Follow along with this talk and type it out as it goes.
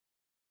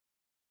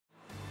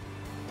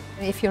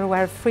If you're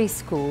aware of free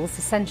schools,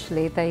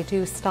 essentially they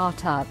do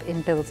start up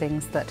in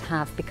buildings that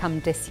have become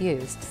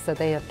disused. So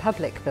they are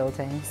public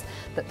buildings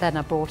that then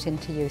are brought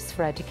into use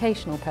for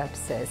educational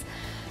purposes.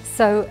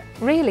 So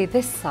really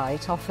this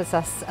site offers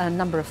us a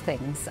number of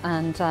things,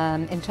 and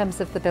in terms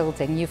of the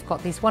building, you've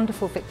got these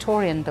wonderful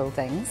Victorian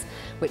buildings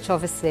which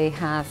obviously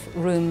have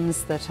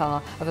rooms that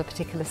are of a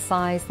particular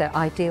size. They're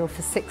ideal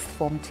for sixth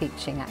form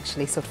teaching,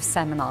 actually, sort of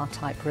seminar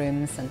type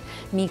rooms and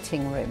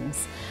meeting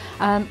rooms.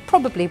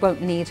 Probably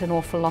won't need an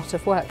awful lot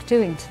of work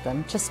doing to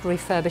them, just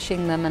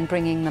refurbishing them and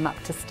bringing them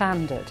up to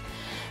standard.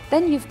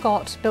 Then you've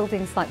got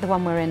buildings like the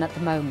one we're in at the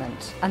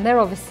moment, and they're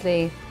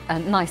obviously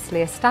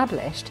nicely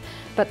established,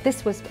 but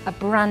this was a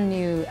brand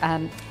new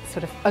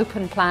sort of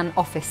open plan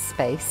office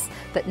space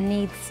that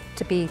needs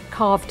to be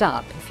carved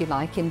up, if you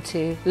like,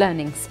 into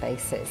learning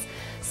spaces.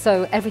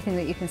 So everything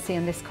that you can see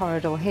in this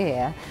corridor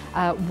here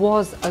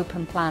was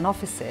open plan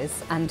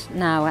offices, and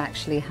now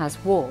actually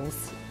has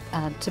walls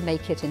to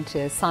make it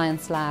into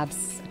science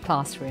labs,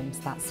 classrooms,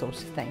 that sort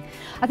of thing.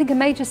 I think a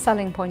major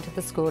selling point of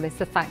the school is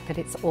the fact that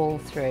it's all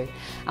through,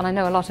 and I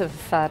know a lot of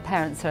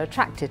parents are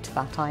attracted to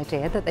that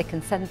idea that they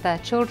can send their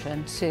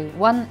children to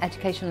one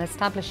educational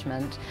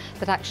establishment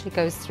that actually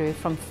goes through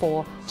from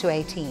 4 to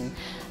 18.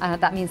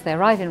 That means they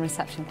arrive in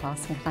reception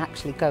class and can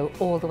actually go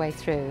all the way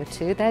through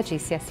to their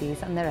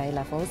GCSEs and their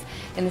A-levels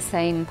in the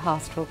same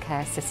pastoral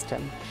care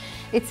system.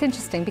 It's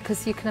interesting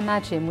because you can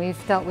imagine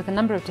we've dealt with a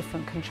number of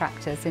different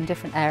contractors in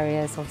different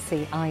areas.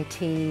 Obviously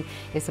IT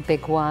is a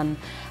big one,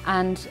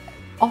 and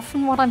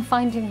often what I'm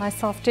finding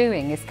myself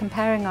doing is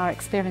comparing our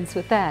experience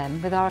with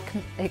them with our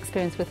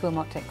experience with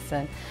Wilmot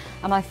Dixon.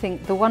 And I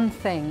think the one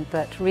thing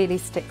that really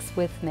sticks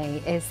with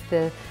me is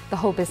the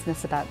whole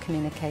business about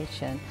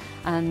communication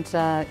and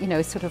you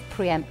know, sort of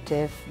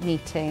preemptive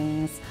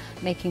meetings,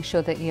 making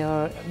sure that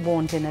you're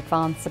warned in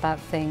advance about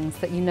things,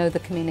 that you know the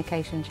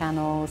communication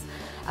channels,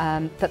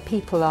 that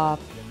people are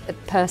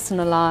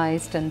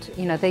personalised, and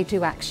you know, they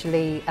do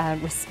actually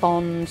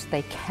respond,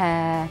 they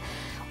care.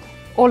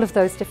 All of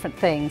those different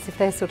things, if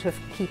they're sort of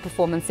key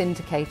performance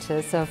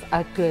indicators of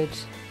a good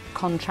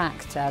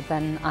contractor,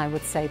 then I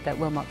would say that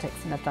Wilmot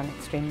Dixon have done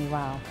extremely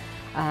well.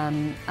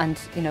 And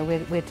you know,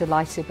 we're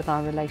delighted with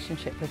our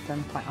relationship with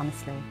them, quite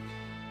honestly.